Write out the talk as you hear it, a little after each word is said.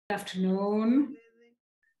Afternoon.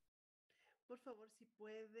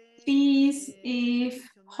 Please, if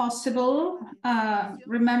possible,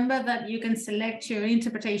 remember that you can select your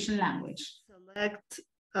interpretation language. Select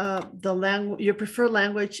the language, your preferred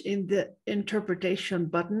language in the interpretation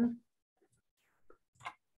button.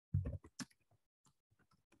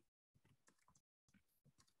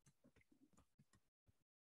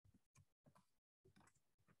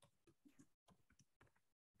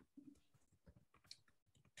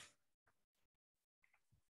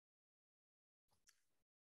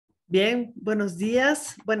 Bien, buenos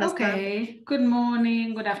días, buenas tardes. Good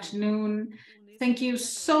morning, good afternoon. Thank you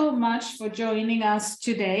so much for joining us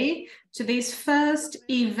today. To this first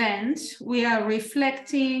event, we are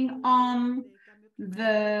reflecting on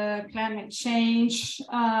the climate change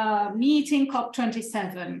meeting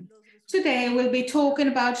COP27. Today, we'll be talking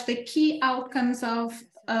about the key outcomes of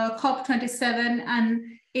COP27 and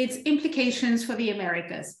its implications for the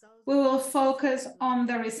Americas. We will focus on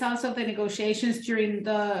the results of the negotiations during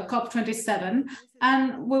the COP27,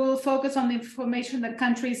 and we will focus on the information that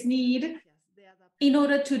countries need in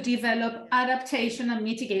order to develop adaptation and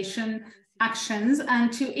mitigation actions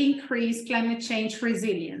and to increase climate change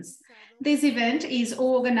resilience. This event is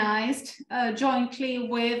organized jointly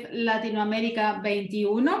with Latinoamérica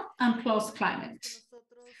 21 and Plus Climate.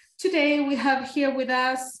 Today, we have here with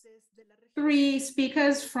us 3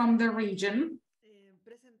 speakers from the region.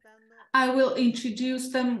 I will introduce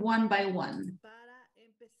them one by one.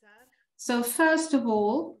 So first of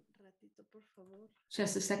all,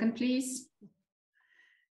 just a second, please.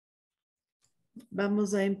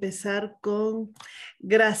 Vamos a empezar con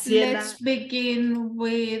Graciela. Let's begin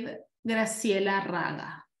with Graciela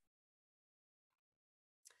Raga.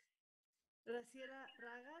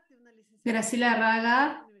 Graciela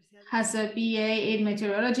Raga has a BA in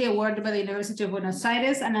meteorology awarded by the University of Buenos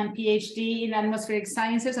Aires and a PhD in atmospheric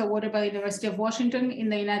sciences awarded by the University of Washington in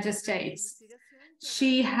the United States.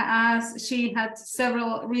 She had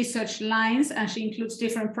several research lines and she includes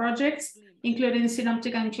different projects, including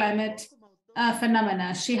synoptic and climate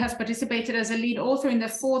phenomena. She has participated as a lead author in the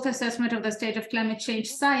 4th assessment of the state of climate change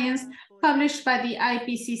science published by the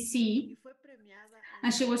IPCC,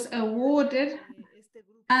 and she was awarded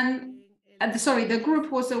the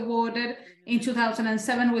group was awarded in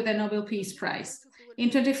 2007 with the Nobel Peace Prize. In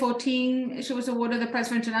 2014, she was awarded the Prize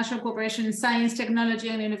for International Cooperation in Science, Technology,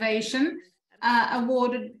 and Innovation,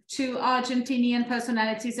 awarded to Argentinian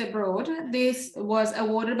personalities abroad. This was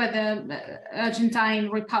awarded by the Argentine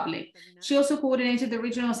Republic. She also coordinated the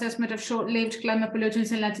regional assessment of short-lived climate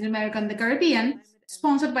pollutants in Latin America and the Caribbean,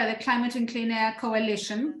 sponsored by the Climate and Clean Air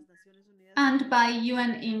Coalition and by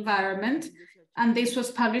UN Environment, and this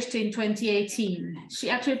was published in 2018. She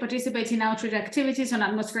actually participates in outreach activities on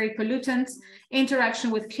atmospheric pollutants, interaction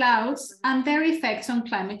with clouds, and their effects on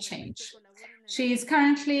climate change. She is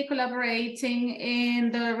currently collaborating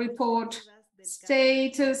in the report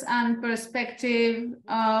Status and Perspective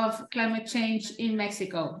of Climate Change in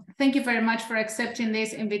Mexico. Thank you very much for accepting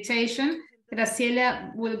this invitation.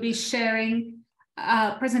 Graciela will be sharing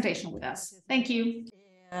a presentation with us. Thank you.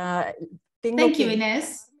 Thank you,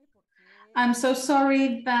 Inés. I'm so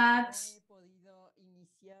sorry that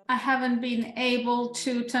I haven't been able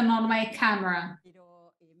to turn on my camera,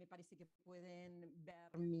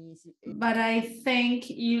 but I think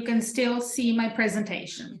you can still see my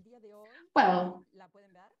presentation. Well,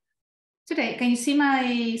 today, can you see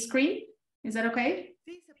my screen? Is that okay?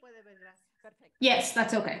 Yes,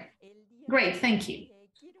 that's okay. Great, thank you.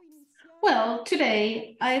 Well,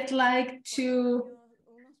 today I would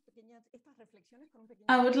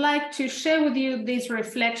like to share with you these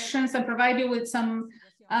reflections and provide you with some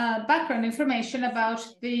background information about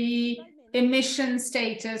the emission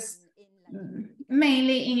status,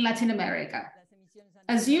 mainly in Latin America.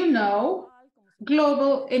 As you know,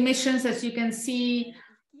 global emissions, as you can see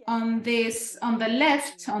on the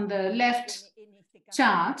left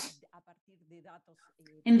chart,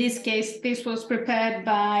 in this case, this was prepared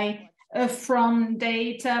by from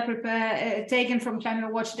data taken from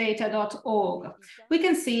climatewatchdata.org. We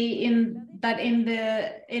can see that in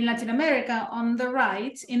Latin America on the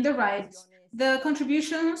right, the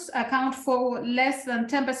contributions account for less than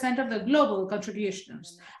 10% of the global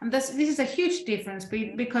contributions. And this is a huge difference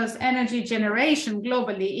because energy generation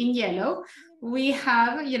globally in yellow, we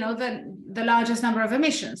have, the largest number of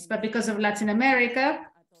emissions, but because of Latin America,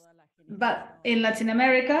 in Latin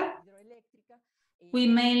America, we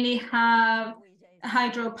mainly have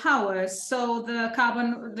hydropower, so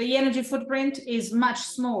the energy footprint is much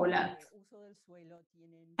smaller.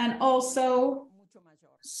 And also,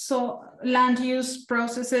 so land use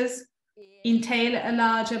processes entail a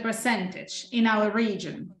larger percentage in our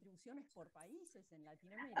region.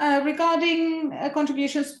 Regarding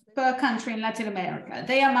contributions per country in Latin America,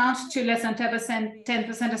 they amount to less than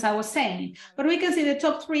 10%, as I was saying. But we can see the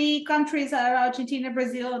top 3 countries are Argentina,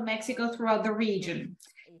 Brazil, and Mexico throughout the region.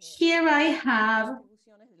 Here I have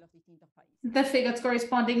the figures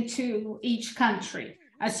corresponding to each country.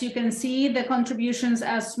 As you can see, the contributions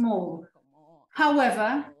are small.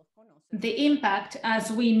 However, the impact,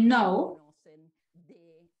 as we know,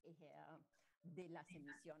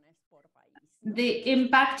 the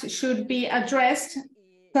impact should be addressed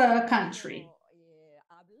per country.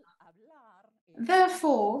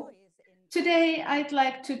 Therefore, today I'd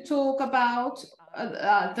like to talk about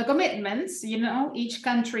the commitments, each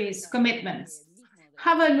country's commitments.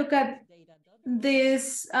 Have a look at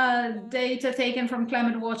this data taken from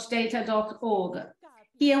climatewatchdata.org.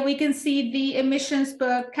 Here we can see the emissions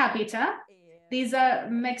per capita. These are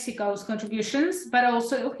Mexico's contributions, but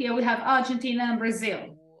also here we have Argentina and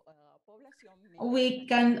Brazil. We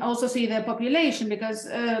can also see the population because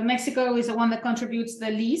Mexico is the one that contributes the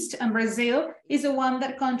least and Brazil is the one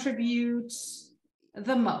that contributes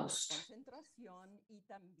the most.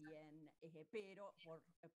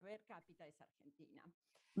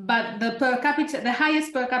 But the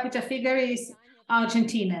highest per capita figure is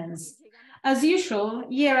Argentinians. As usual,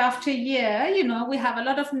 year after year, we have a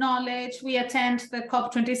lot of knowledge. We attend the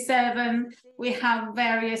COP27. We have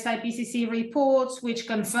various IPCC reports which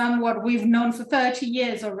confirm what we've known for 30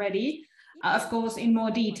 years already, of course, in more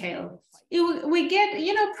detail. We get,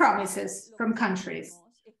 promises from countries.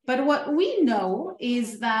 But what we know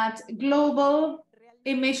is that global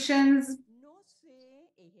emissions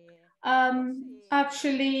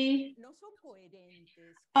actually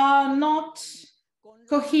are not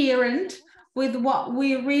coherent with what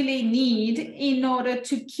we really need in order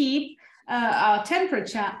to keep our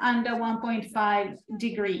temperature under 1.5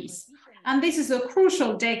 degrees. And this is a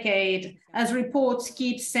crucial decade, as reports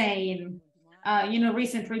keep saying,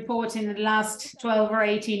 recent reports in the last 12 or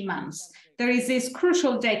 18 months. There is this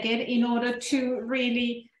crucial decade in order to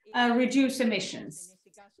really reduce emissions.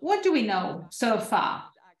 What do we know so far?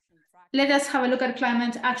 Let us have a look at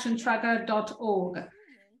climateactiontracker.org.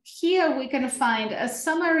 Here we can find a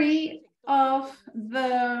summary of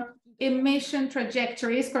the emission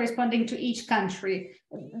trajectories corresponding to each country.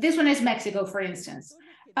 This one is Mexico, for instance.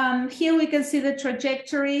 Here we can see the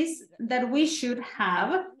trajectories that we should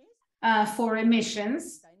have for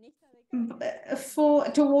emissions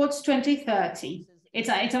towards 2030.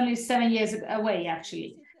 It's only 7 years away,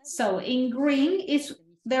 actually. So in green is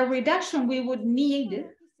the reduction we would need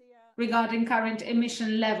regarding current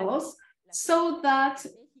emission levels so that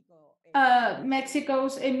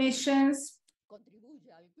Mexico's emissions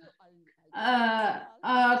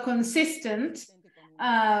are consistent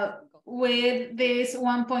with this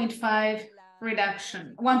 1.5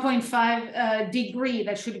 reduction, 1.5 degree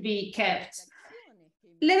that should be kept.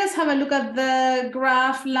 Let us have a look at the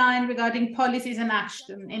graph line regarding policies and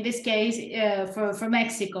action, in this case for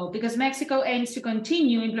Mexico, because Mexico aims to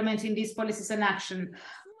continue implementing these policies and action.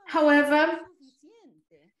 However,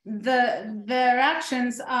 their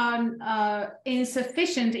actions are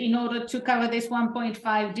insufficient in order to cover this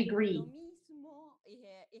 1.5 degree.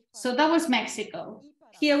 So that was Mexico.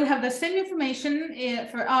 Here we have the same information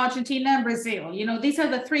for Argentina and Brazil. These are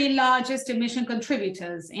the 3 largest emission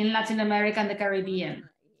contributors in Latin America and the Caribbean.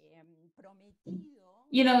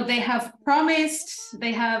 They have promised,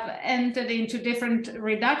 they have entered into different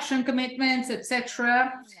reduction commitments,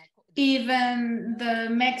 etc. Even the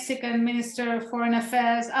Mexican Minister of Foreign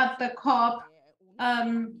Affairs at the COP,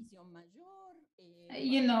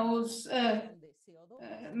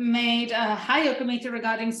 made a higher committee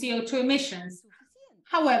regarding CO2 emissions.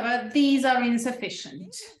 However, these are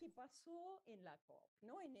insufficient.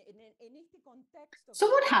 So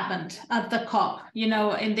what happened at the COP,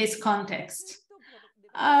 in this context?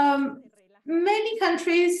 Many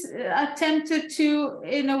countries attempted to,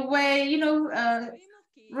 in a way,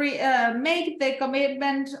 make the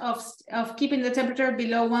commitment of keeping the temperature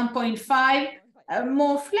below 1.5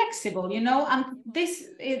 more flexible, and this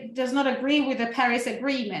does not agree with the Paris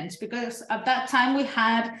Agreement, because at that time we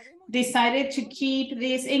had decided to keep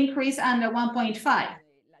this increase under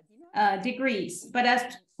 1.5 degrees. But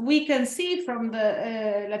as we can see from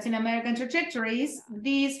the Latin American trajectories,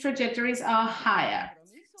 these trajectories are higher.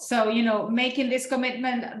 So, making this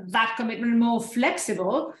commitment, that commitment more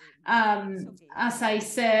flexible, as I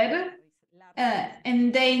said,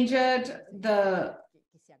 endangered the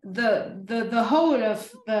whole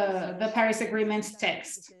of the Paris Agreement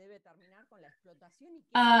text.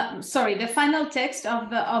 Sorry, the final text of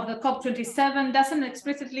the COP27 doesn't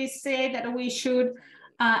explicitly say that we should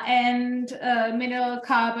and mineral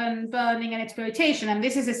carbon burning and exploitation, and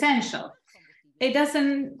this is essential. It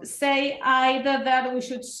doesn't say either that we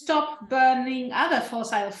should stop burning other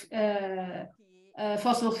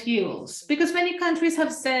fossil fuels, because many countries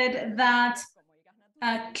have said that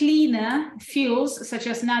cleaner fuels, such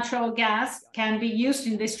as natural gas, can be used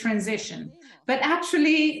in this transition. But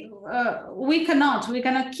actually, we cannot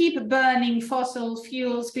keep burning fossil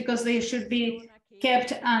fuels because they should be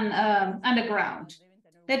kept underground.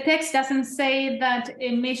 The text doesn't say that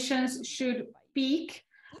emissions should peak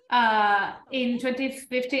in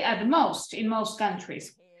 2050 at most in most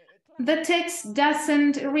countries. The text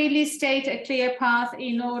doesn't really state a clear path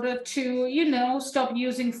in order to, stop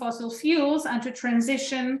using fossil fuels and to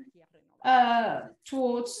transition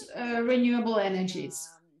towards renewable energies.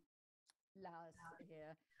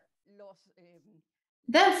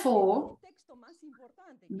 Therefore,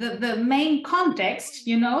 the main context,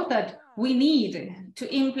 that we need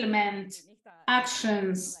to implement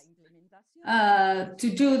actions to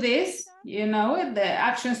do this, the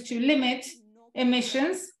actions to limit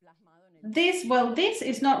emissions. This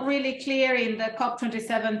is not really clear in the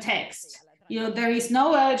COP27 text. There is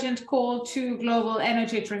no urgent call to global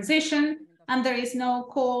energy transition, and there is no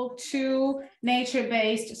call to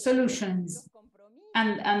nature-based solutions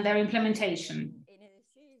and their implementation.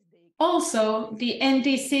 Also, the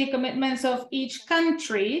NDC commitments of each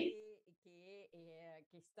country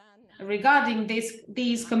regarding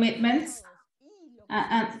these commitments,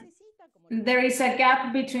 there is a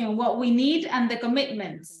gap between what we need and the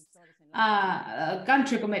commitments,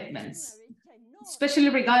 country commitments, especially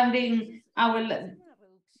regarding our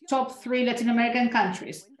top 3 Latin American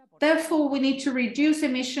countries. Therefore, we need to reduce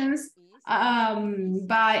emissions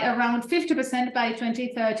by around 50% by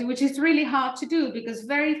 2030, which is really hard to do because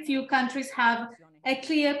very few countries have a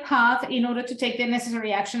clear path in order to take the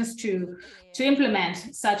necessary actions to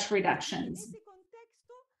implement such reductions.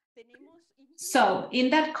 So, in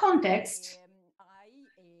that context,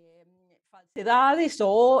 there are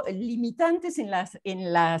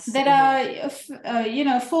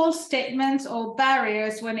false statements or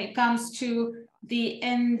barriers when it comes to the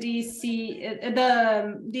NDC,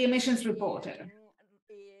 the emissions reported.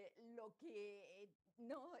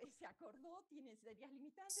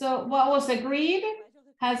 So what was agreed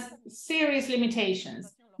has serious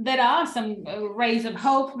limitations. There are some rays of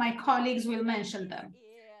hope. My colleagues will mention them.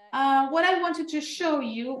 What I wanted to show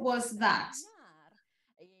you was that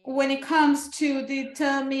when it comes to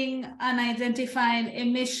determining and identifying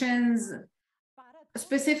emissions,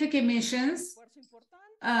 specific emissions,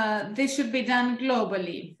 this should be done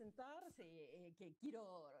globally.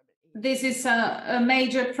 This is a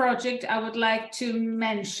major project I would like to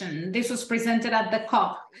mention. This was presented at the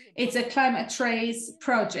COP. It's a climate trace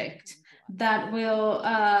project that will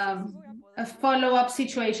follow up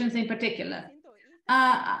situations in particular.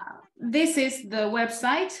 This is the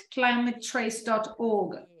website,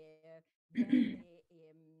 climatetrace.org.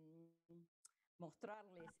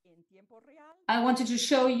 I wanted to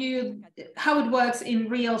show you how it works in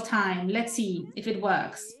real time. Let's see if it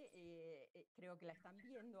works.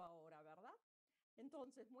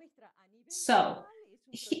 So,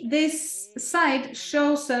 this site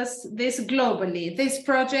shows us this globally. This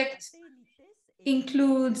project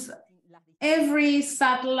includes every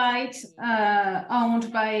satellite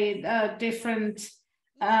owned by different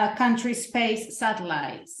country space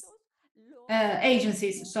satellites,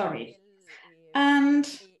 agencies, sorry. And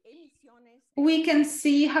we can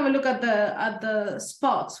see, have a look at the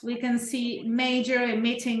spots. We can see major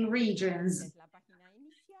emitting regions.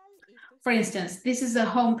 For instance, this is a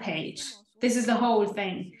home page. This is the whole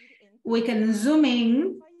thing. We can zoom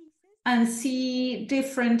in and see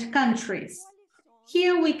different countries.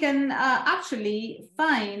 Here we can actually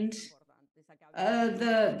find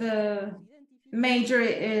the major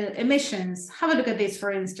emissions. Have a look at this,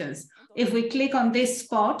 for instance. If we click on this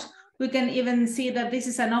spot, we can even see that this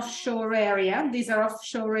is an offshore area. These are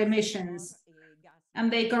offshore emissions,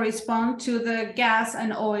 and they correspond to the gas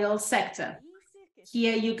and oil sector.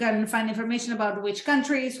 Here you can find information about which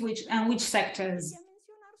countries, which sectors.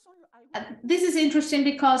 This is interesting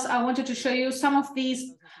because I wanted to show you some of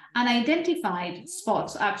these unidentified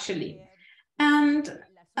spots, actually. And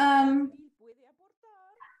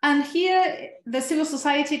here the civil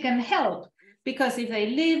society can help, because if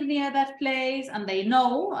they live near that place and they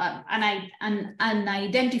know an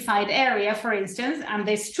unidentified area, for instance, and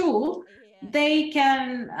this tool, they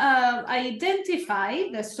can identify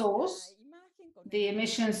the source, the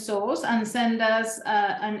emission source, and send us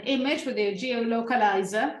an image with a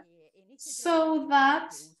geolocalizer, so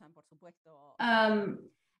that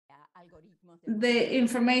the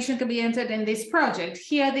information can be entered in this project.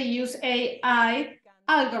 Here they use AI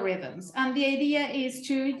algorithms, and the idea is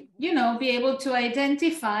to, be able to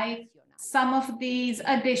identify some of these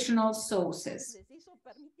additional sources.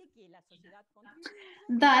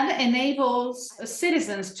 That enables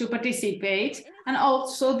citizens to participate, and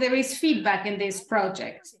also there is feedback in this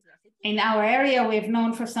project. In our area, we've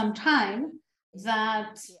known for some time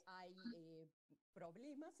that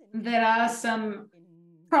there are some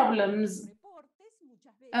problems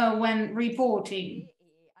when reporting,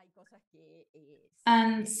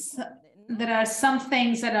 and there are some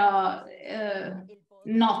things that are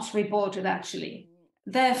not reported actually.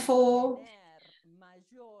 Therefore,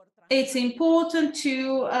 it's important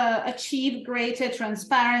to achieve greater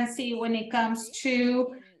transparency when it comes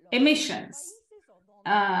to emissions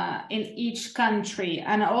in each country,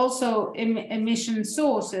 and also emission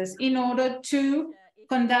sources, in order to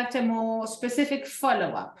conduct a more specific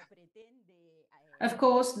follow-up. Of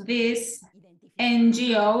course, this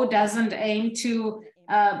NGO doesn't aim to,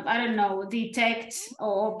 detect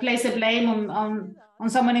or place a blame on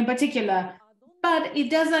someone in particular, but it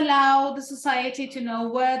does allow the society to know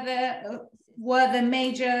where the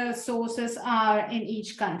major sources are in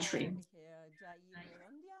each country.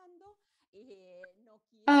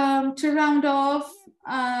 To round off,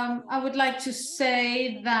 I would like to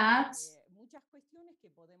say that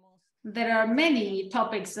there are many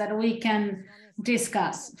topics that we can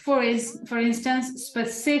discuss. For instance,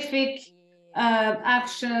 specific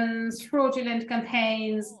actions, fraudulent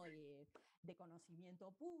campaigns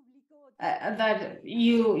that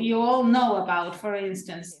you all know about. For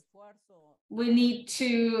instance, we need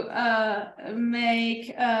to make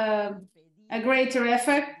a greater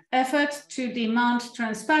effort to demand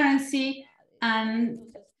transparency and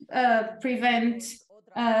prevent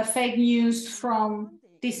fake news from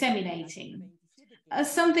disseminating.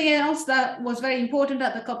 Something else that was very important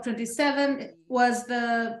at the COP27 was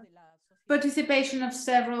the participation of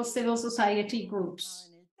several civil society groups.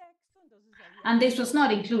 And this was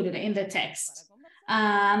not included in the text.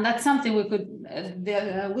 And that's something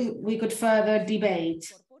we could further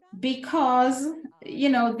debate, because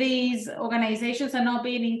these organizations are not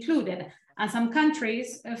being included, and some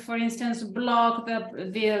countries, for instance, block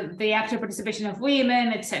the active participation of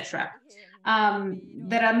women, etc.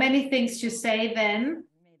 There are many things to say then,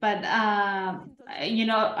 but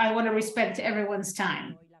I want to respect everyone's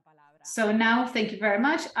time. So now, thank you very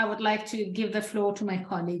much. I would like to give the floor to my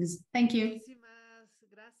colleagues. Thank you.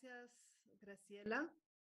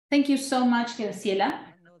 Thank you so much, Graciela.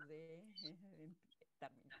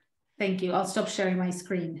 Thank you. I'll stop sharing my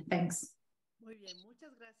screen. Thanks.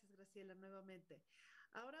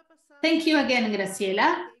 Thank you again,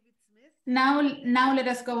 Graciela. Now let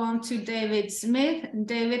us go on to David Smith.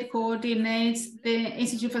 David coordinates the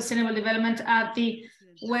Institute for Sustainable Development at the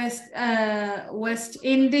West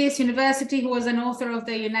Indies University, who was an author of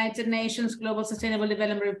the United Nations Global Sustainable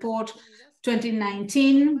Development Report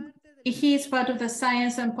 2019. He is part of the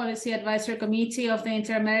Science and Policy Advisory Committee of the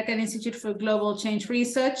Inter-American Institute for Global Change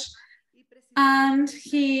Research, and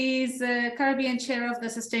he is the Caribbean chair of the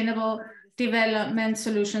Sustainable Development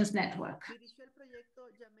Solutions Network.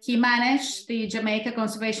 He managed the Jamaica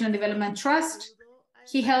Conservation and Development Trust.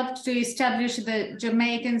 He helped to establish the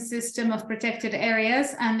Jamaican System of Protected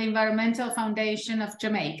Areas and the Environmental Foundation of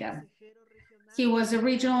Jamaica. He was a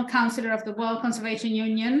regional councillor of the World Conservation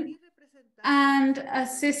Union and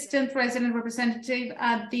assistant president representative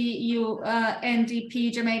at the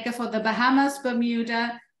UNDP Jamaica for the Bahamas,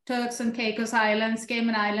 Bermuda, Turks and Caicos Islands,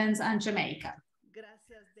 Cayman Islands, and Jamaica.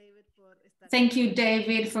 Thank you,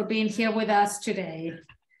 David, for being here with us today.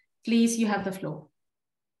 Please, you have the floor.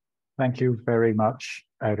 Thank you very much,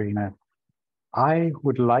 Irina. I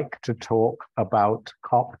would like to talk about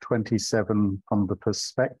COP27 from the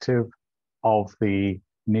perspective of the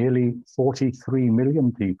nearly 43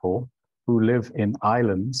 million people who live in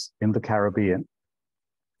islands in the Caribbean.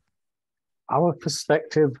 Our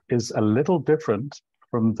perspective is a little different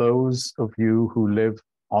from those of you who live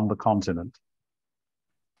on the continent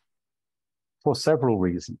for several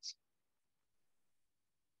reasons.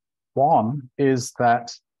 One is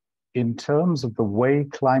that in terms of the way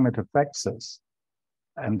climate affects us,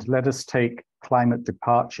 and let us take climate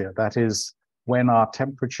departure, that is when our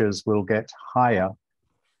temperatures will get higher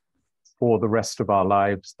for the rest of our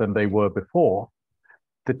lives than they were before,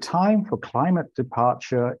 the time for climate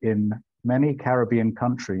departure in many Caribbean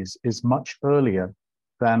countries is much earlier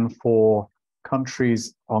than for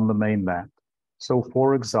countries on the mainland. So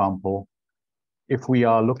for example, if we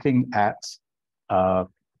are looking at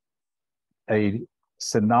a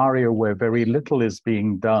scenario where very little is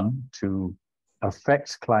being done to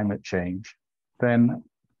affect climate change, then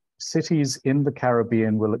cities in the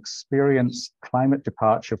Caribbean will experience climate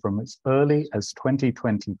departure from as early as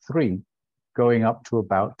 2023, going up to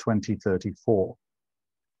about 2034.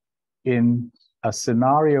 In a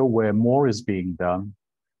scenario where more is being done,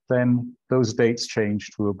 then those dates change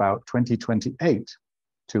to about 2028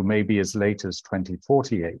 to maybe as late as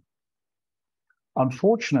 2048.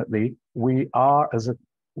 Unfortunately, we are as a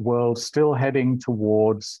world still heading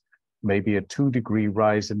towards maybe a 2-degree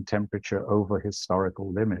rise in temperature over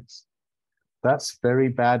historical limits. That's very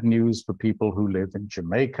bad news for people who live in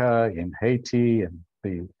Jamaica, in Haiti, in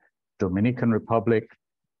the Dominican Republic,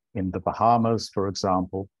 in the Bahamas, for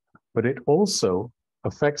example. But it also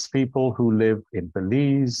affects people who live in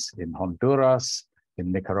Belize, in Honduras,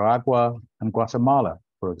 in Nicaragua, and Guatemala,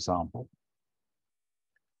 for example.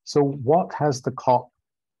 So what has the COP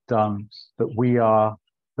done that we are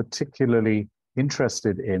particularly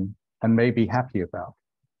interested in and may be happy about?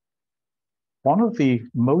 One of the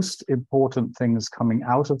most important things coming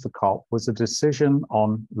out of the COP was a decision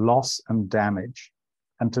on loss and damage,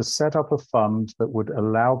 and to set up a fund that would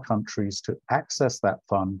allow countries to access that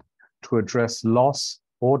fund to address loss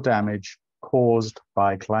or damage caused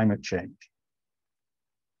by climate change.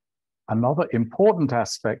 Another important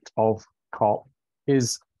aspect of COP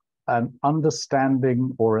is an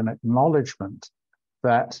understanding or an acknowledgement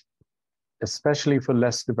that, especially for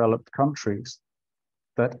less developed countries,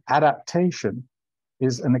 that adaptation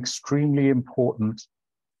is an extremely important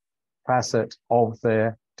facet of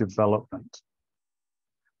their development.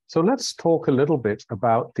 So let's talk a little bit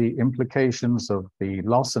about the implications of the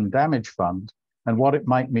Loss and Damage Fund and what it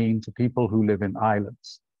might mean to people who live in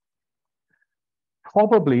islands.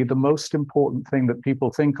 Probably the most important thing that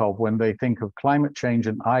people think of when they think of climate change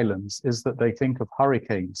in islands is that they think of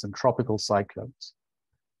hurricanes and tropical cyclones.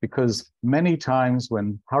 Because many times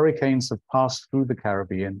when hurricanes have passed through the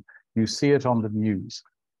Caribbean, you see it on the news.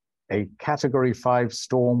 A Category 5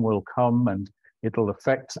 storm will come and it'll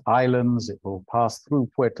affect islands, it will pass through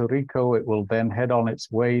Puerto Rico, it will then head on its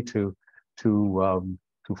way to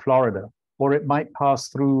Florida, or it might pass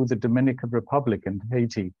through the Dominican Republic and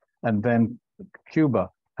Haiti, and then Cuba,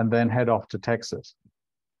 and then head off to Texas.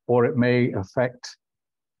 Or it may affect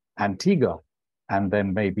Antigua, and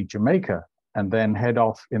then maybe Jamaica, and then head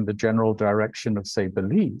off in the general direction of, say,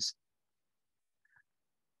 Belize.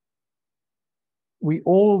 We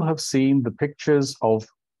all have seen the pictures of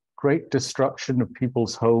great destruction of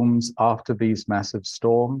people's homes after these massive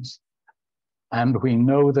storms. And we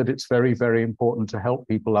know that it's very, very important to help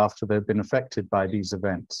people after they've been affected by these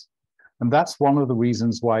events. And that's one of the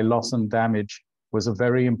reasons why loss and damage was a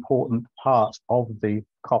very important part of the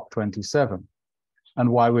COP27,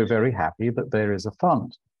 and why we're very happy that there is a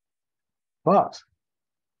fund. But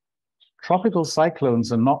tropical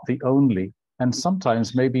cyclones are not the only, and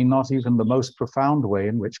sometimes maybe not even the most profound way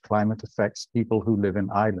in which climate affects people who live in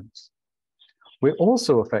islands. We're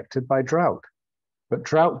also affected by drought, but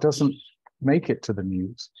drought doesn't make it to the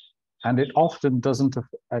news, and it often doesn't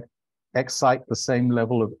excite the same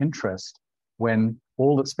level of interest when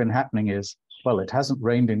all that's been happening is, well, it hasn't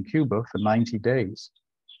rained in Cuba for 90 days,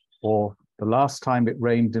 or the last time it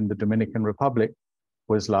rained in the Dominican Republic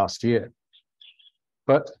was last year.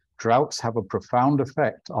 But droughts have a profound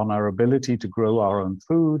effect on our ability to grow our own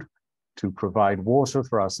food, to provide water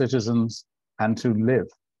for our citizens, and to live.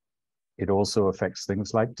 It also affects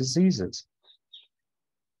things like diseases.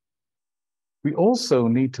 We also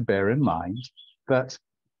need to bear in mind that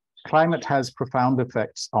climate has profound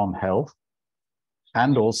effects on health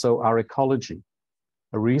and also our ecology.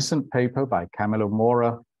 A recent paper by Camilo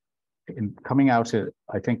Mora, coming out,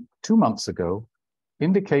 I think, 2 months ago,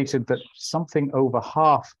 indicated that something over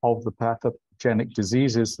half of the pathogenic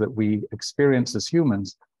diseases that we experience as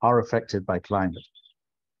humans are affected by climate.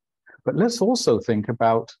 But let's also think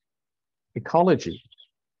about ecology.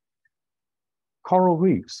 Coral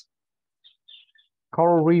reefs.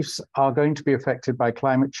 Coral reefs are going to be affected by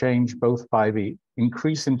climate change, both by the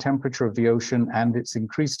increase in temperature of the ocean and its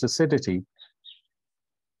increased acidity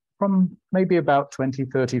from maybe about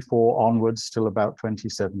 2034 onwards till about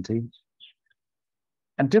 2070.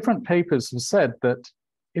 And different papers have said that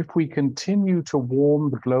if we continue to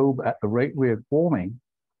warm the globe at the rate we're warming,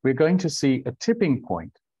 we're going to see a tipping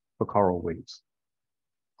point for coral reefs.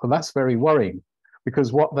 Well, that's very worrying,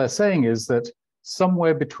 because what they're saying is that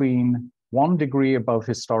somewhere between 1 degree above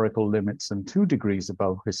historical limits and 2 degrees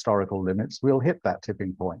above historical limits, we'll hit that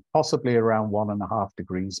tipping point, possibly around 1.5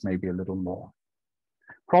 degrees, maybe a little more.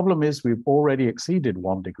 Problem is we've already exceeded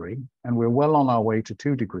 1 degree and we're well on our way to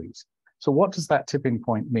 2 degrees. So what does that tipping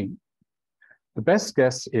point mean? The best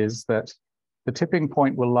guess is that The tipping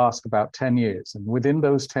point will last about 10 years. And within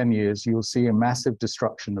those 10 years, you'll see a massive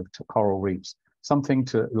destruction of coral reefs, something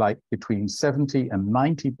to like between 70 and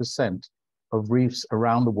 90% of reefs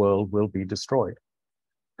around the world will be destroyed.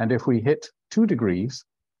 And if we hit 2 degrees,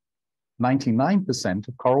 99%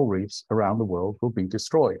 of coral reefs around the world will be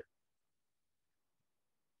destroyed.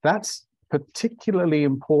 That's particularly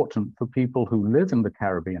important for people who live in the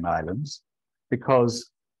Caribbean islands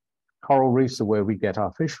because coral reefs are where we get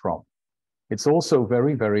our fish from. It's also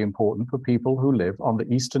very, very important for people who live on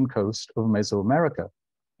the eastern coast of Mesoamerica,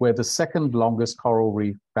 where the second longest coral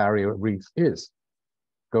reef barrier reef is,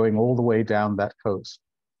 going all the way down that coast.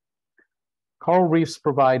 Coral reefs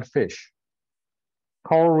provide fish.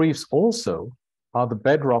 Coral reefs also are the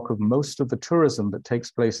bedrock of most of the tourism that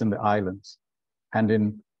takes place in the islands and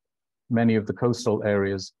in many of the coastal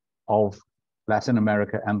areas of Latin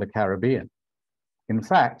America and the Caribbean. In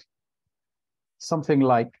fact, something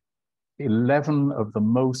like 11 of the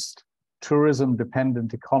most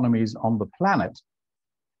tourism-dependent economies on the planet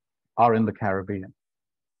are in the Caribbean.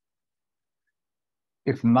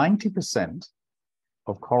 If 90%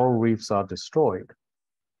 of coral reefs are destroyed,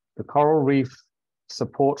 the coral reef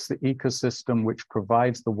supports the ecosystem which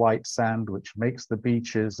provides the white sand, which makes the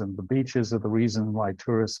beaches, and the beaches are the reason why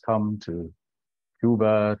tourists come to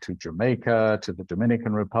Cuba, to Jamaica, to the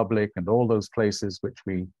Dominican Republic, and all those places which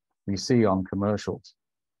we see on commercials.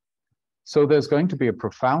 So there's going to be a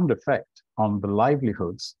profound effect on the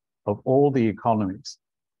livelihoods of all the economies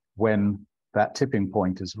when that tipping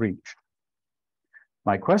point is reached.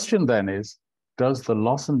 My question then is, does the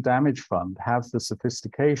Loss and Damage Fund have the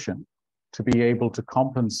sophistication to be able to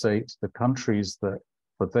compensate the countries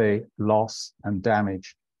for their loss and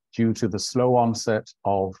damage due to the slow onset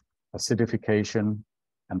of acidification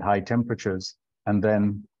and high temperatures, and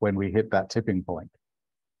then when we hit that tipping point?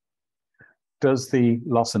 Does the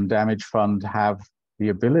Loss and Damage Fund have the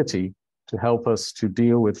ability to help us to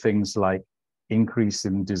deal with things like increase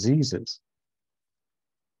in diseases?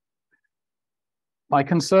 My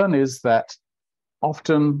concern is that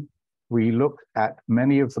often we look at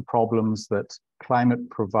many of the problems that climate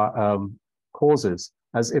causes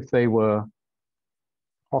as if they were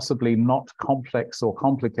possibly not complex or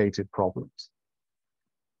complicated problems,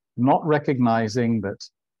 not recognizing that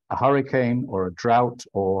a hurricane or a drought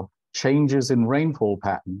or changes in rainfall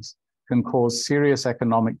patterns can cause serious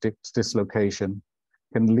economic dislocation,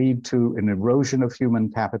 can lead to an erosion of human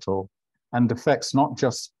capital, and affects not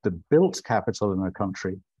just the built capital in a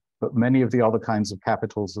country, but many of the other kinds of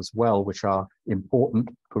capitals as well, which are important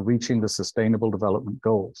for reaching the Sustainable Development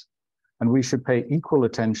Goals. And we should pay equal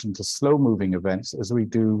attention to slow-moving events as we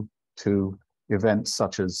do to events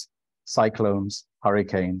such as cyclones,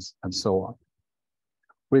 hurricanes, and so on.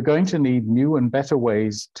 We're going to need new and better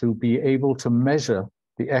ways to be able to measure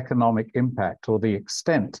the economic impact or the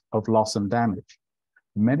extent of loss and damage.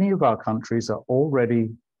 Many of our countries are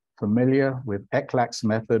already familiar with ECLAC's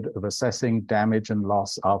method of assessing damage and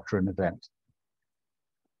loss after an event.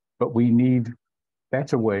 But we need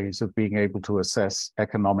better ways of being able to assess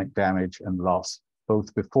economic damage and loss,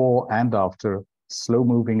 both before and after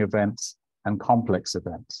slow-moving events and complex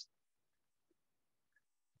events.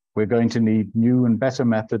 We're going to need new and better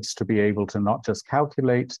methods to be able to not just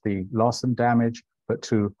calculate the loss and damage, but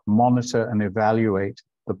to monitor and evaluate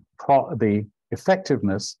the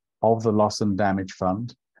effectiveness of the Loss and Damage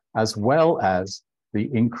Fund, as well as the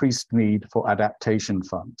increased need for adaptation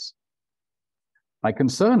funds. My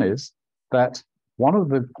concern is that one of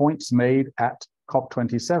the points made at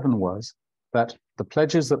COP27 was that the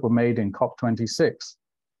pledges that were made in COP26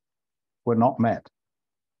 were not met.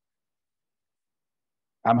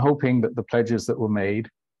 I'm hoping that the pledges that were made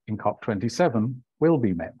in COP27 will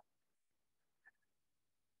be met.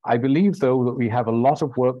 I believe, though, that we have a lot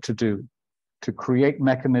of work to do to create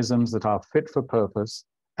mechanisms that are fit for purpose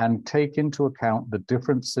and take into account the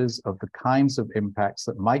differences of the kinds of impacts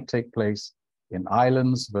that might take place in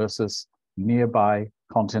islands versus nearby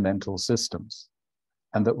continental systems.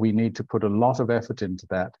 And that we need to put a lot of effort into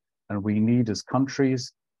that. And we need, as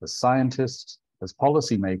countries, as scientists, as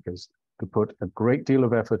policymakers, to put a great deal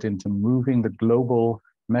of effort into moving the global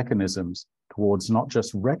mechanisms towards not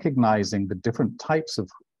just recognizing the different types of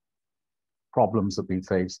problems that we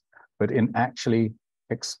face, but in actually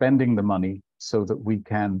expending the money so that we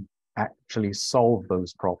can actually solve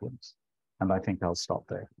those problems. And I think I'll stop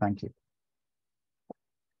there. Thank you.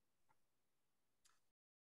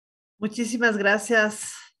 Muchísimas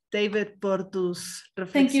gracias, David, por tus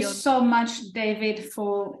reflexiones. Thank you so much, David,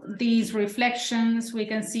 for these reflections. We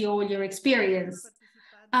can see all your experience.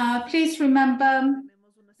 Please remember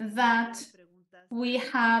that we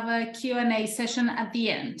have a Q&A session at the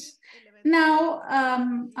end. Now,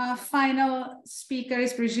 our final speaker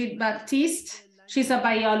is Brigitte Baptiste. She's a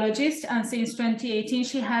biologist, and since 2018,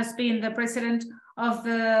 she has been the president of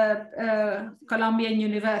the Colombian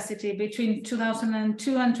University. Between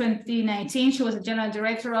 2002 and 2019, she was the general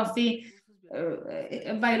director of the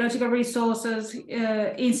Biological Resources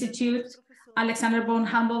Institute, Alexander von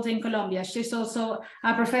Humboldt in Colombia. She's also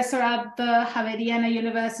a professor at the Javeriana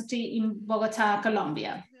University in Bogota,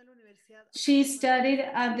 Colombia. She studied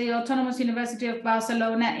at the Autonomous University of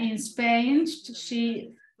Barcelona in Spain.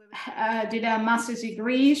 She did a master's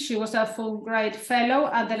degree. She was a Fulbright fellow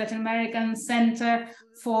at the Latin American Center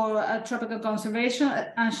for Tropical Conservation,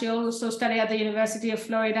 and she also studied at the University of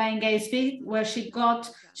Florida in Gainesville, where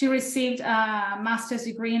she received a master's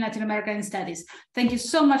degree in Latin American Studies. Thank you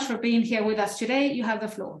so much for being here with us today. You have the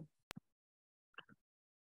floor.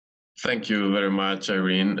 Thank you very much,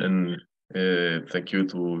 Irene, and thank you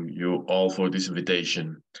to you all for this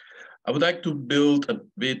invitation. I would like to build a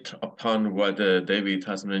bit upon what David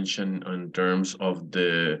has mentioned in terms of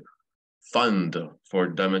the fund for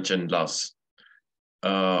damage and loss.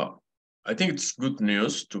 I think it's good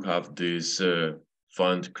news to have this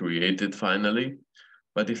fund created finally,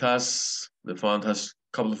 but the fund has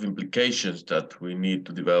a couple of implications that we need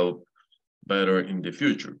to develop better in the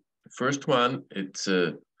future. The first one, it's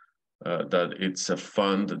that it's a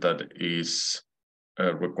fund that is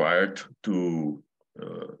required to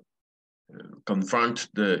confront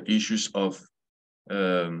the issues of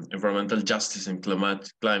environmental justice and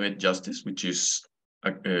climate justice, which is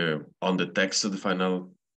on the text of the final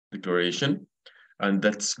declaration. And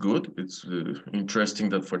that's good. It's interesting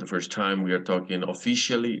that for the first time we are talking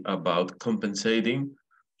officially about compensating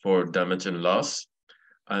for damage and loss.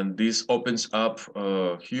 And this opens up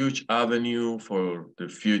a huge avenue for the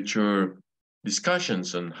future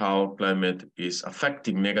discussions on how climate is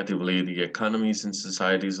affecting negatively the economies and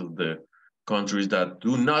societies of the countries that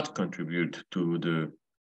do not contribute to the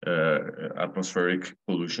atmospheric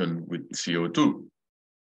pollution with CO2.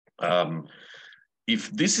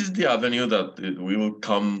 If this is the avenue that we will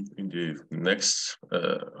come in the next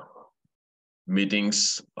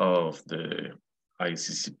meetings of the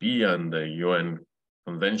ICCP and the UN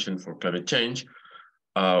Convention for Climate Change,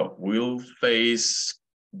 we'll face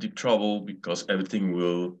the trouble because everything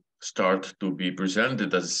will start to be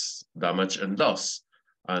presented as damage and loss.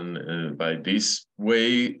 And by this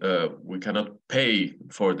way, we cannot pay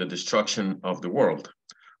for the destruction of the world.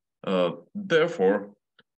 Therefore,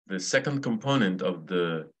 the second component of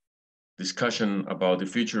the discussion about the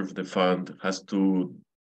future of the fund has to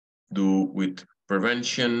do with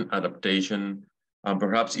prevention, adaptation, and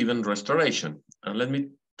perhaps even restoration. And let me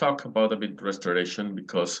talk about a bit restoration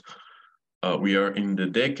because we are in the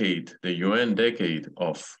decade, the UN decade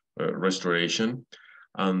of restoration,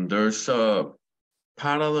 and there's a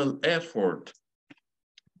parallel effort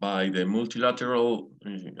by the multilateral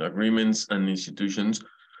agreements and institutions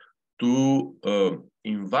to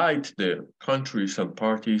invite the countries and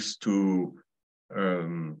parties to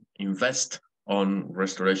invest on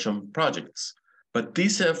restoration projects. But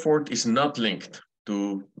this effort is not linked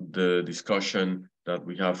to the discussion that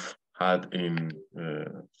we have had in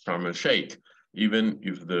Sharm el-Sheikh, even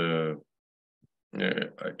if the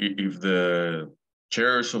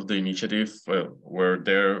chairs of the initiative were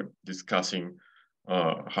there discussing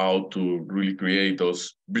how to really create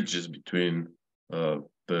those bridges between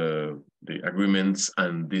the agreements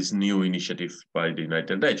and this new initiative by the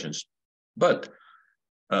United Nations. But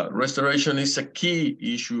restoration is a key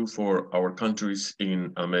issue for our countries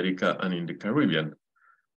in America and in the Caribbean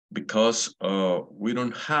because we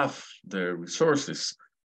don't have the resources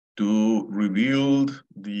to rebuild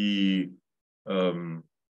the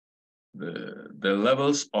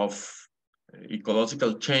levels of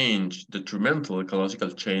ecological change, detrimental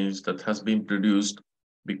ecological change that has been produced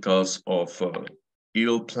because of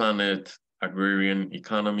ill-planned agrarian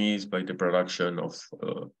economies by the production of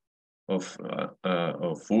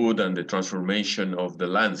food and the transformation of the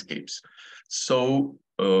landscapes. So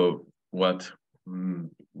what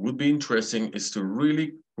would be interesting is to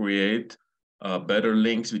really create better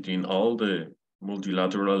links between all the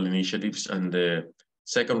multilateral initiatives and the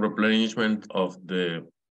second replenishment of the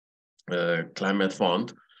climate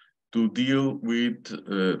fund to deal with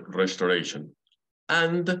restoration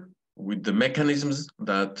and with the mechanisms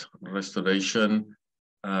that restoration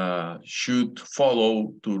should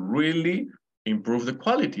follow to really improve the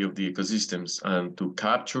quality of the ecosystems and to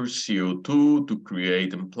capture CO2, to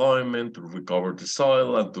create employment, to recover the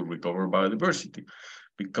soil, and to recover biodiversity.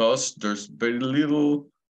 Because there's very little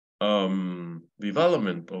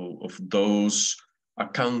development of those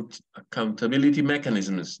accountability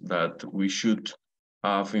mechanisms that we should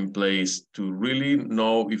have in place to really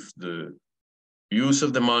know if the use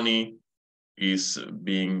of the money is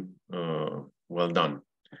being well done.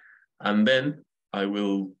 And then I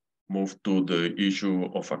will move to the issue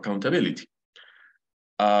of accountability.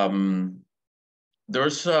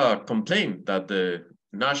 There's a complaint that the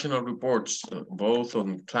national reports, both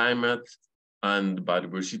on climate and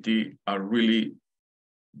biodiversity, are really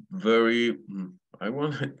very,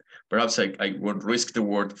 perhaps I won't risk the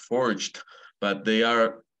word forged, but they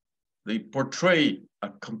portray a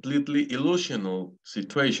completely illusional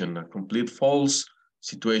situation, a complete false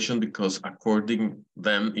situation, because according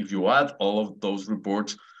them, if you add all of those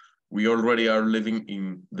reports, we already are living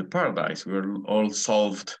in the paradise. We are all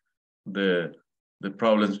solved the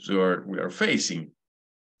problems we are facing.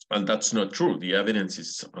 And that's not true. The evidence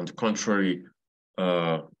is, on the contrary,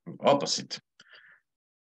 opposite.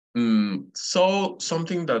 So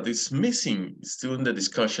something that is missing still in the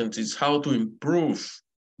discussions is how to improve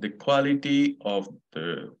the quality of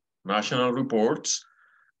the national reports,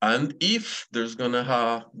 and if there's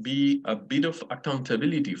gonna be a bit of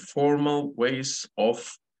accountability, formal ways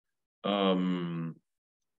of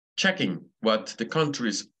checking what the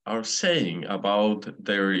countries are saying about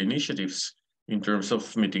their initiatives in terms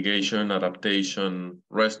of mitigation, adaptation,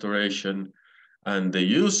 restoration, and the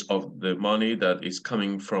use of the money that is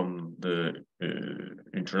coming from the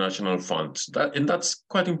international funds. And that's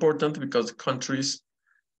quite important, because countries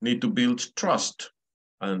need to build trust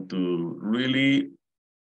and to really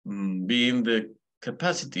be in the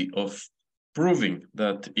capacity of proving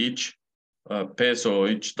that each peso,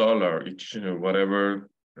 each dollar, each whatever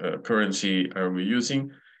currency are we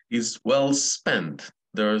using is well spent.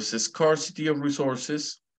 There's a scarcity of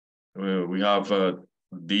resources. We have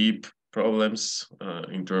deep problems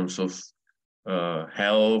in terms of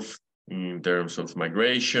health, in terms of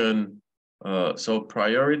migration. So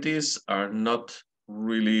priorities are not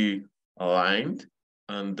really aligned,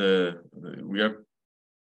 and we are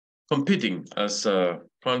competing as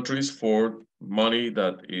countries for money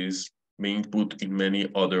that is being put in many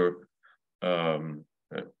other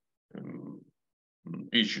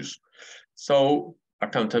issues. So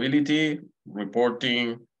accountability,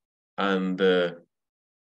 reporting, and then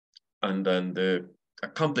the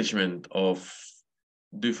accomplishment of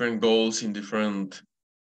different goals in different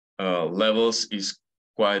levels is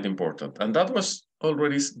quite important. And that was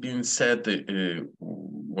already being said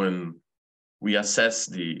when we assess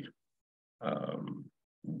the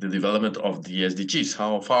development of the SDGs.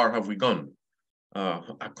 How far have we gone?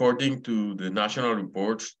 According to the national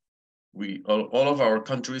reports, all of our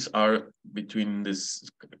countries are between this,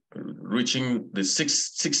 reaching the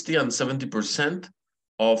 60 and 70%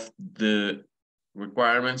 of the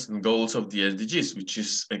requirements and goals of the SDGs, which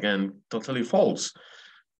is, again, totally false.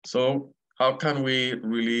 So how can we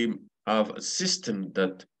really have a system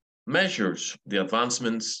that measures the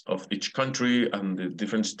advancements of each country and the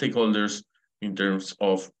different stakeholders in terms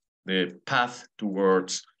of the path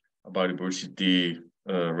towards biodiversity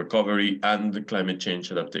recovery and the climate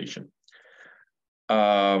change adaptation?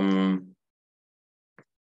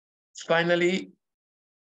 Finally,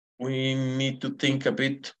 we need to think a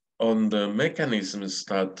bit on the mechanisms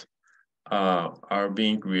that are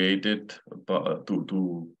being created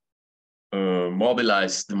to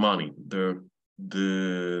mobilize the money. The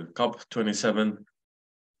COP27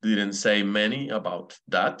 didn't say many about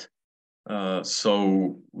that.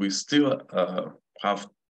 So we still have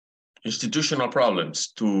institutional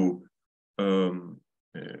problems to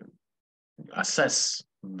assess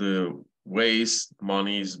the ways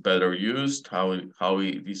money is better used, how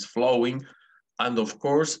it is flowing, and of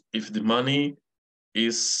course, if the money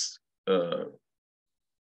is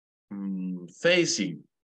facing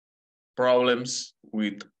problems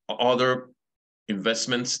with other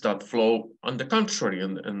investments that flow on the contrary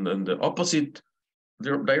and the opposite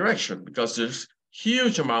direction, because there's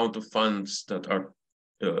huge amount of funds that are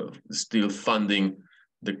still funding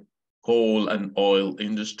the coal and oil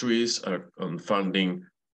industries, are funding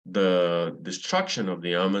the destruction of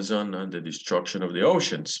the Amazon and the destruction of the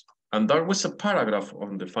oceans. And there was a paragraph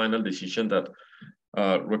on the final decision that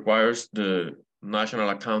requires the national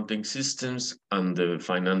accounting systems and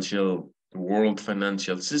the world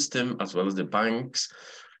financial system, as well as the banks,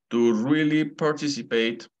 to really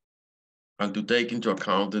participate and to take into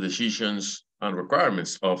account the decisions and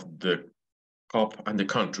requirements of the COP and the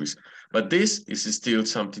countries. But this is still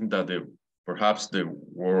something that perhaps the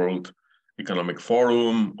World Economic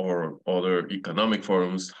Forum or other economic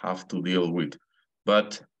forums have to deal with.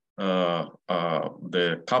 But the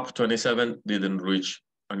COP27 didn't reach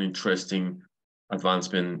an interesting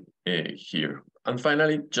advancement here. And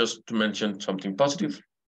finally, just to mention something positive,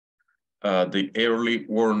 the early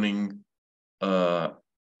warning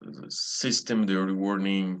system, the early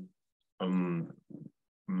warning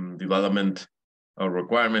development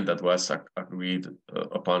requirement that was agreed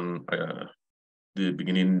upon the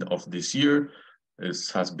beginning of this year.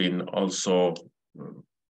 This has been also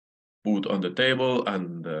put on the table,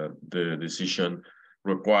 and the decision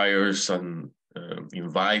requires and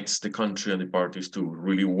invites the country and the parties to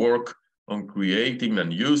really work on creating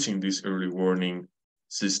and using this early warning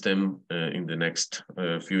system in the next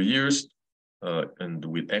few years, and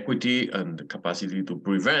with equity and the capacity to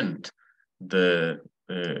prevent the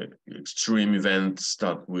extreme events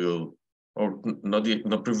that will, or not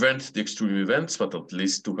prevent the extreme events, but at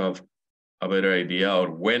least to have a better idea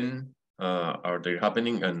of when are they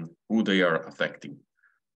happening and who they are affecting.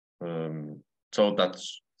 So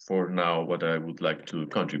that's for now what I would like to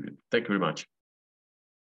contribute. Thank you very much.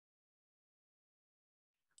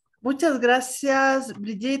 Muchas gracias,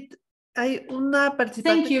 Brigitte. Hay una participante.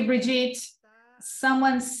 Thank you, Brigitte.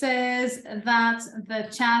 Someone says that the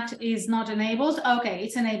chat is not enabled. Okay,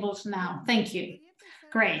 it's enabled now. Thank you.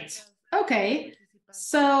 Great. Okay,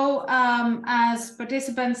 so as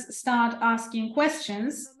participants start asking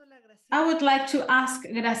questions, I would like to ask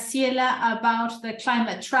Graciela about the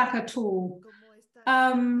climate tracker tool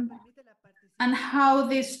and how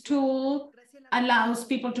this tool allows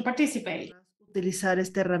people to participate. Utilizar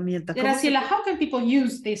esta herramienta. Graciela, how can people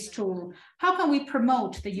use this tool? How can we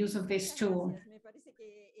promote the use of this tool?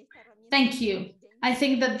 Thank you. I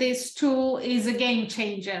think that this tool is a game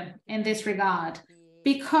changer in this regard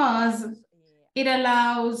because it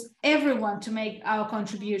allows everyone to make our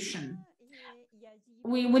contribution.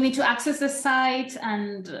 We need to access the site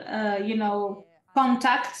and, you know,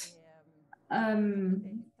 contact.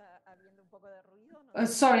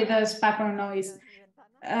 Sorry, there's background noise.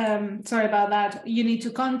 Sorry about that. You need to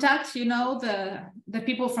contact, you know, the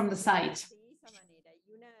people from the site.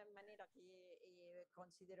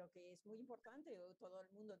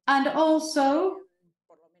 And also,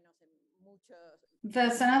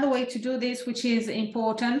 there's another way to do this, which is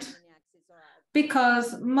important,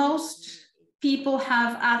 because most people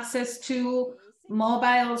have access to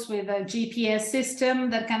mobiles with a GPS system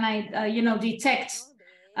that can, you know, detect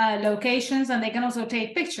locations, and they can also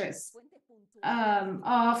take pictures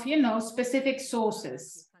of, you know, specific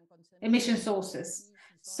sources, emission sources.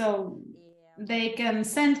 So they can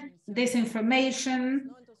send this information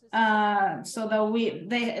so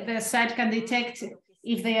that the site can detect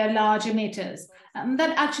if they are large emitters. And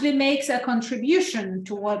that actually makes a contribution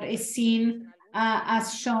to what is seen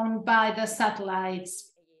as shown by the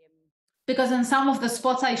satellites. Because in some of the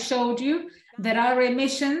spots I showed you, there are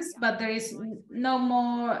emissions, but there is no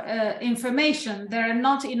more information. There are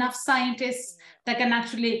not enough scientists that can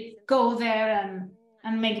actually go there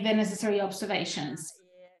and make the necessary observations.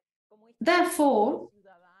 Therefore,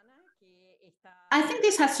 I think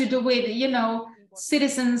this has to do with, you know,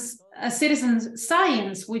 citizens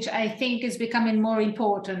science, which I think is becoming more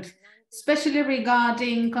important, especially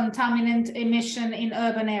regarding contaminant emission in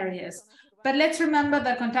urban areas. But let's remember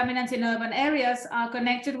that contaminants in urban areas are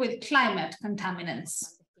connected with climate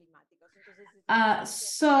contaminants.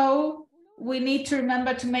 So we need to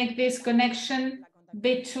remember to make this connection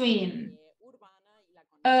between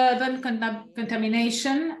urban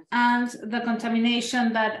contamination and the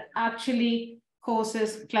contamination that actually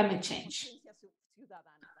causes climate change.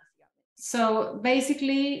 So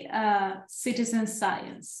basically, citizen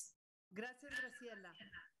science.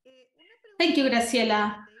 Thank you,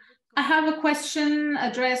 Graciela. I have a question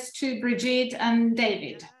addressed to Brigitte and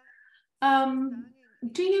David.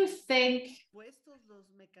 Do you think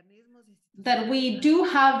that we do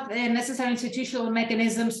have the necessary institutional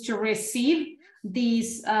mechanisms to receive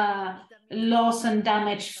these loss and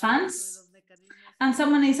damage funds? And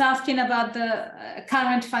someone is asking about the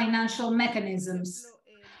current financial mechanisms.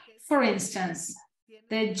 For instance,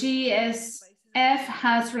 the GSF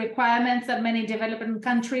has requirements that many developing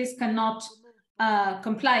countries cannot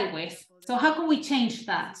comply with. So how can we change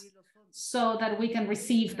that so that we can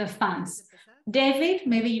receive the funds? David,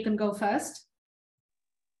 maybe you can go first.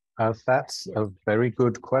 That's a very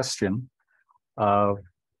good question.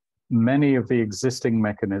 Many of the existing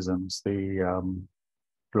mechanisms, the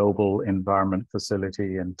Global Environment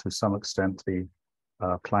Facility and to some extent the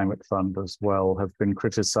Climate Fund as well, have been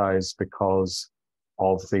criticized because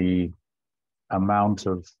of the amount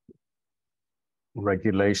of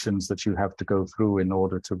regulations that you have to go through in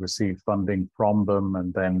order to receive funding from them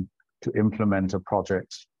and then to implement a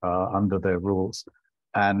project under their rules.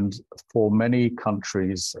 And for many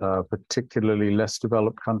countries, particularly less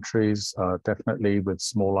developed countries, definitely with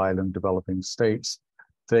small island developing states,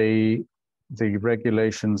 the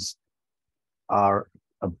regulations are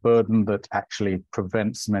a burden that actually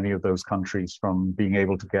prevents many of those countries from being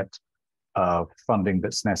able to get funding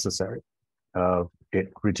that's necessary.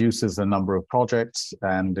 It reduces the number of projects,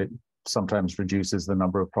 and it sometimes reduces the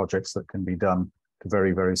number of projects that can be done to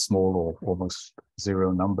very, very small or almost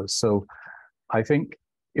zero numbers. So I think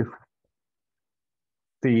if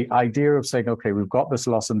the idea of saying, okay, we've got this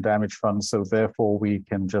loss and damage fund, so therefore we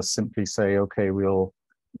can just simply say, okay, we'll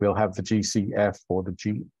have the GCF or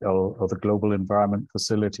the Global Environment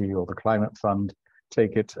Facility or the Climate Fund,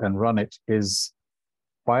 take it and run it, is,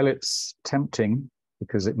 while it's tempting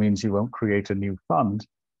because it means you won't create a new fund,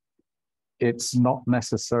 it's not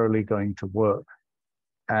necessarily going to work.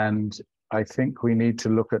 And I think we need to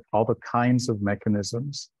look at other kinds of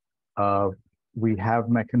mechanisms. We have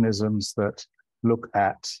mechanisms that look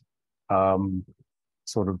at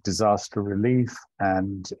sort of disaster relief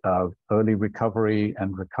and early recovery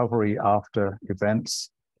and recovery after events,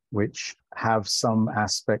 which have some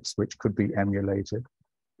aspects which could be emulated.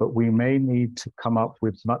 But we may need to come up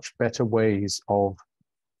with much better ways of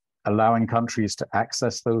allowing countries to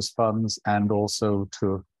access those funds and also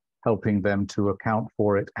to helping them to account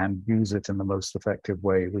for it and use it in the most effective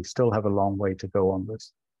way. We still have a long way to go on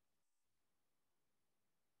this.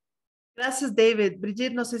 Gracias, David.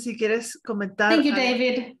 Brigitte, no sé si quieres comentar. Thank you,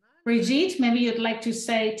 David. Brigitte, maybe you'd like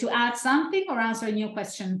to add something or answer a new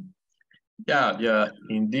question. Yeah,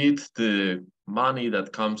 indeed, the money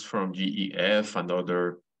that comes from GEF and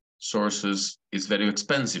other sources is very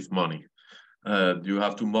expensive money. You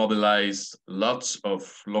have to mobilize lots of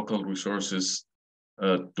local resources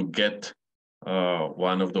to get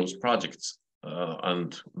one of those projects.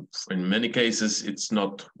 And in many cases, it's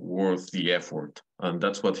not worth the effort. And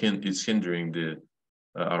that's what is hindering the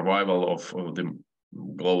arrival of the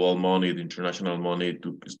global money, the international money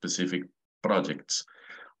to specific projects.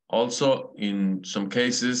 Also, in some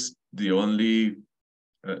cases, the only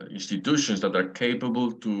institutions that are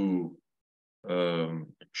capable to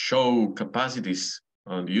show capacities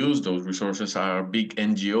and use those resources are big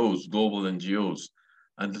NGOs, global NGOs.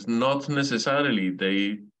 And not necessarily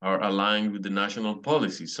they are aligned with the national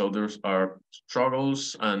policy. So there are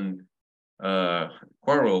struggles and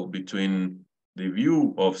quarrel between the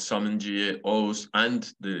view of some NGOs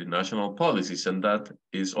and the national policies. And that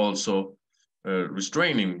is also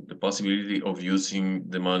restraining the possibility of using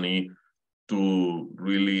the money to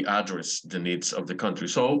really address the needs of the country.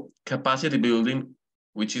 So capacity building,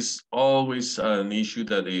 which is always an issue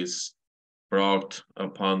that is brought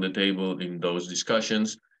upon the table in those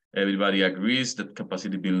discussions. Everybody agrees that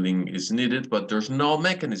capacity building is needed, but there's no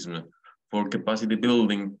mechanism for capacity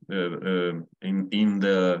building in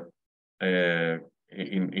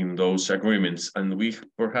those agreements. And we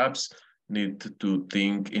perhaps need to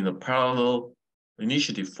think in a parallel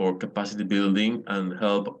initiative for capacity building and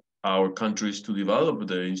help our countries to develop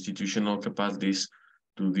the institutional capacities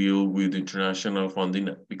to deal with international funding,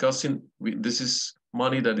 because this is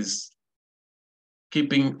money that is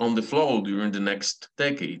keeping on the flow during the next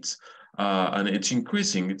decades. And it's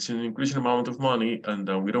increasing. It's an increasing amount of money, and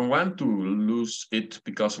we don't want to lose it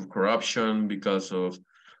because of corruption, because of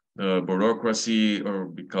bureaucracy, or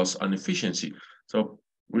because of inefficiency. So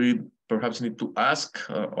we perhaps need to ask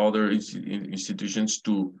other institutions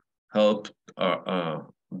to help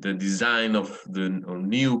the design of the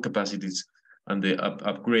new capacities and the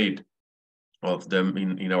upgrade of them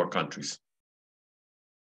in our countries.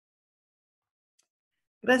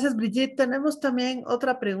 Gracias, Brigitte. Tenemos también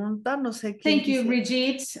otra pregunta. No sé quién. Thank you,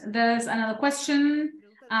 Brigitte. There's another question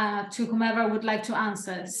to whomever would like to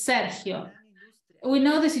answer. Sergio, we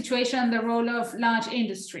know the situation and the role of large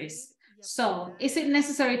industries. So is it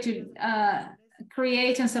necessary to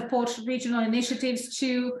create and support regional initiatives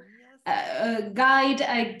to guide,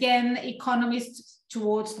 again, economies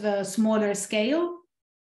towards the smaller scale?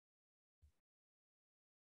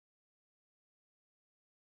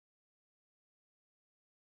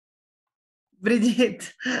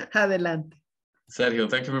 Brigitte, adelante. Sergio,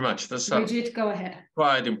 thank you very much. That's Brigitte, go ahead.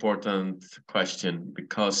 Quite important question,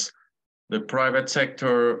 because the private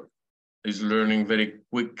sector is learning very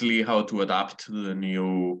quickly how to adapt to the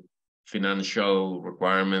new financial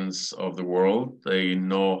requirements of the world. They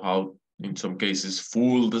know how, in some cases,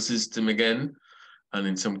 fool the system again, and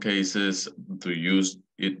in some cases to use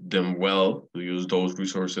them well, to use those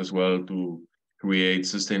resources well to create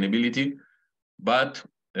sustainability. But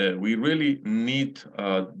we really need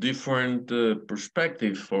a different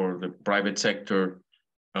perspective for the private sector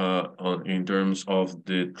in terms of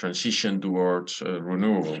the transition towards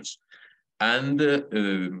renewables. And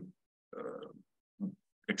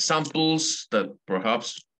examples that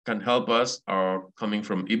perhaps can help us are coming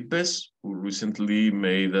from IPBES, who recently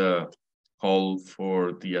made a call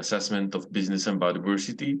for the assessment of business and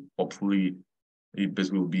biodiversity. Hopefully,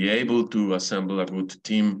 IPBES will be able to assemble a good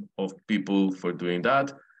team of people for doing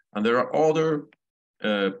that. And there are other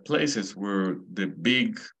places where the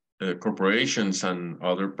big corporations and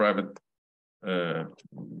other private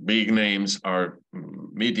big names are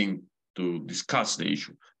meeting to discuss the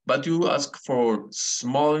issue. But you ask for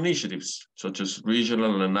small initiatives, such as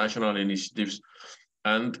regional and national initiatives.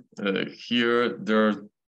 And here there are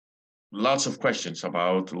lots of questions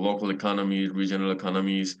about local economies, regional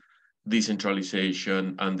economies,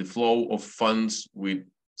 decentralization, and the flow of funds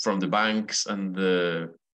from the banks and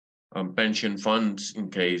the pension funds, in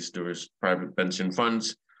case there is private pension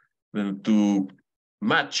funds, to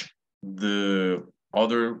match the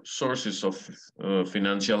other sources of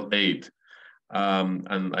financial aid.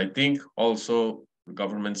 And I think also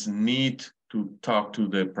governments need to talk to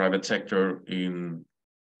the private sector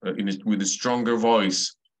with a stronger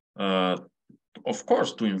voice, of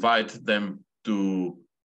course, to invite them to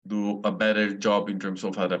do a better job in terms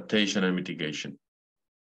of adaptation and mitigation.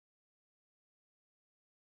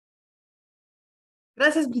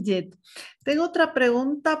 Gracias, Brigitte. Tengo otra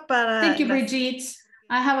pregunta para... Thank you, Brigitte.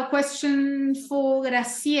 I have a question for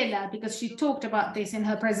Graciela, because she talked about this in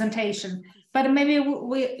her presentation, but maybe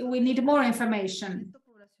we need more information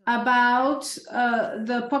about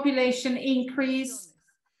the population increase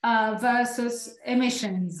versus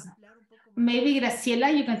emissions. Maybe,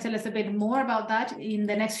 Graciela, you can tell us a bit more about that in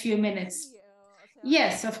the next few minutes.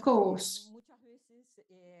 Yes, of course.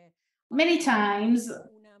 Many times,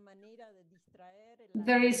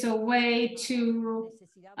 there is a way to,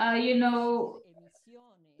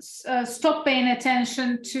 stop paying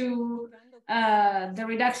attention to the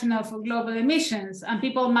reduction of global emissions. And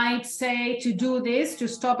people might say to do this, to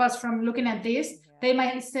stop us from looking at this, they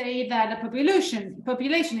might say that the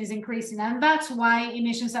population is increasing, and that's why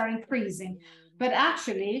emissions are increasing. But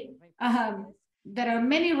actually, there are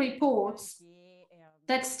many reports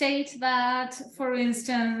that state that, for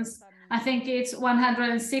instance, I think it's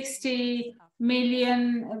 160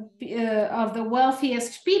 million of the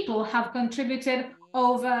wealthiest people have contributed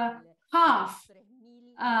over half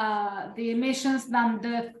the emissions than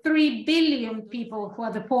the 3 billion people who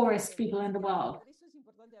are the poorest people in the world.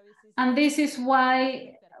 And this is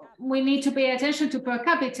why we need to pay attention to per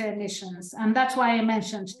capita emissions. And that's why I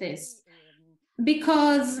mentioned this,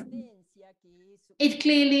 because it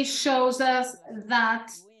clearly shows us that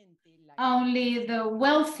only the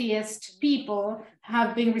wealthiest people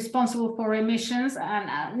have been responsible for emissions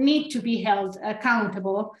and need to be held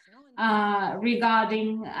accountable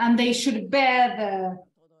regarding, and they should bear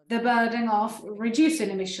the burden of reducing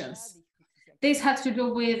emissions. This has to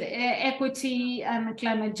do with equity and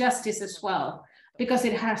climate justice as well, because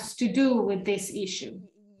it has to do with this issue.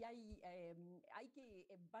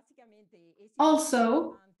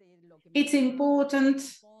 Also, it's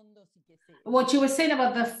important, what you were saying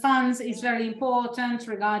about the funds is very important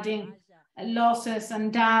regarding losses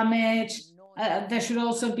and damage. There should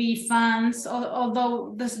also be funds,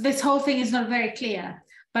 although this whole thing is not very clear.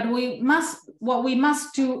 But what we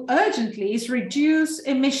must do urgently is reduce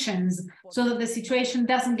emissions so that the situation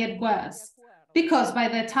doesn't get worse. Because by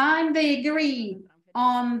the time they agree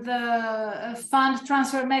on the fund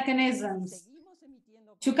transfer mechanisms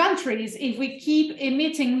to countries, if we keep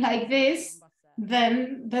emitting like this,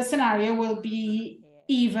 then the scenario will be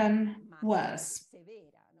even worse.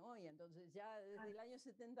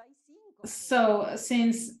 So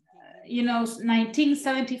since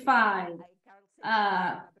 1975,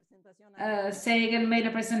 Sagan made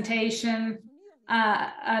a presentation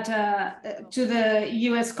to the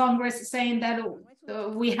US Congress saying that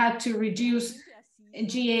we had to reduce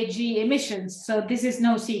GHG emissions. So this is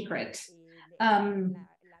no secret.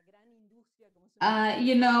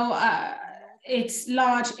 It's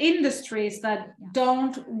large industries that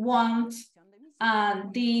don't want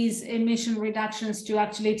these emission reductions to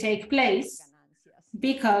actually take place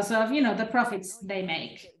because of the profits they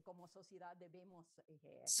make.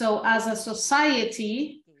 So as a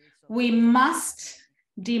society, we must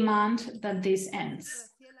demand that this ends.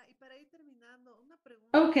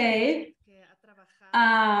 Okay.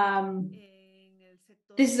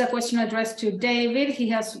 This is a question addressed to David. He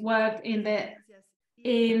has worked in the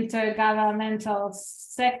intergovernmental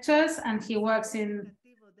sectors and he works in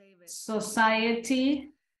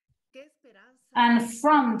society and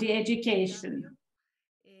from the education.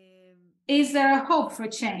 Is there a hope for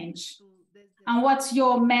change? And what's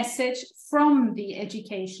your message from the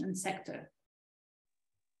education sector?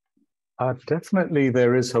 Definitely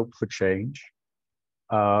there is hope for change.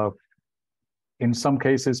 In some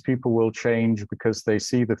cases, people will change because they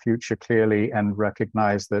see the future clearly and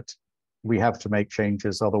recognize that we have to make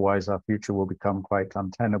changes, otherwise our future will become quite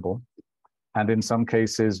untenable. And in some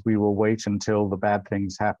cases, we will wait until the bad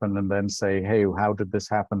things happen and then say, hey, how did this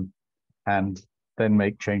happen? And then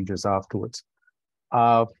make changes afterwards.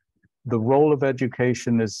 The role of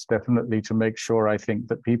education is definitely to make sure, I think,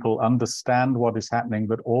 that people understand what is happening,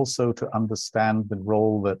 but also to understand the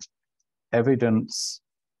role that evidence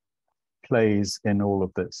plays in all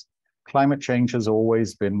of this. Climate change has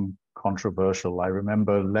always been controversial. I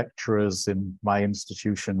remember lecturers in my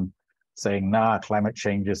institution saying, nah, climate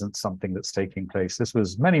change isn't something that's taking place. This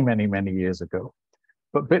was many, many, many years ago.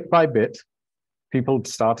 But bit by bit, people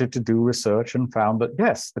started to do research and found that,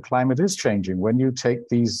 yes, the climate is changing. When you take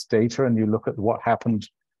these data and you look at what happened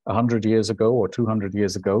 100 years ago or 200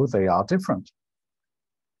 years ago, they are different.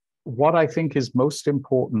 What I think is most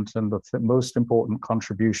important, and the most important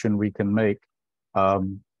contribution we can make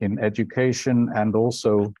in education and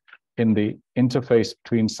also in the interface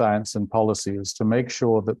between science and policy, is to make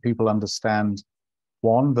sure that people understand,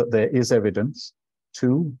 one, that there is evidence,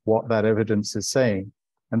 two, what that evidence is saying,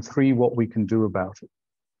 and three, what we can do about it.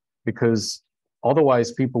 Because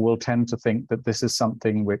otherwise people will tend to think that this is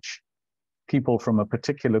something which people from a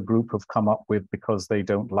particular group have come up with because they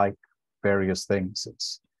don't like various things.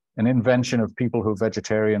 It's an invention of people who are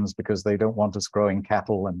vegetarians because they don't want us growing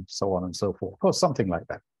cattle and so on and so forth, or something like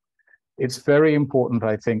that. It's very important,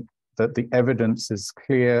 I think, that the evidence is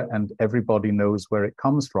clear and everybody knows where it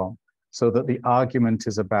comes from, so that the argument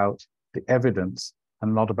is about the evidence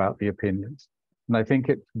and not about the opinions. And I think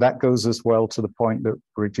that goes as well to the point that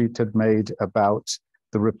Brigitte had made about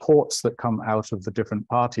the reports that come out of the different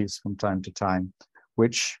parties from time to time,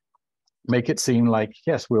 which make it seem like,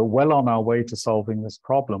 yes, we're well on our way to solving this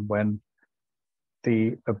problem, when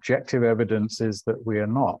the objective evidence is that we are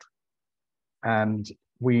not. And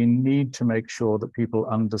we need to make sure that people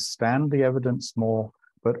understand the evidence more,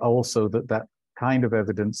 but also that that kind of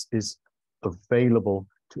evidence is available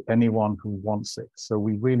to anyone who wants it. So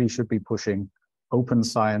we really should be pushing open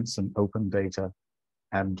science and open data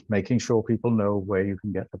and making sure people know where you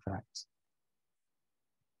can get the facts.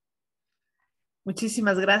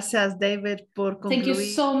 Muchísimas gracias, David, por concluir. Thank you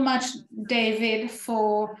so much, David,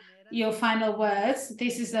 for your final words.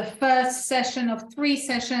 This is the first session of 3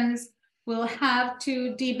 sessions we'll have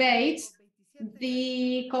to debate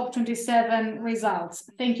the COP27 results.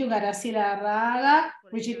 Thank you, Graciela, Raga,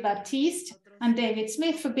 Brigitte, Baptiste, and David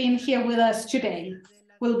Smith for being here with us today.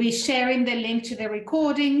 We'll be sharing the link to the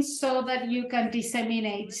recordings so that you can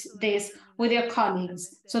disseminate this with your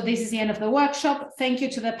colleagues. So this is the end of the workshop. Thank you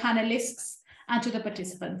to the panelists and to the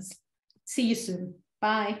participants. See you soon.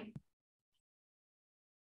 Bye.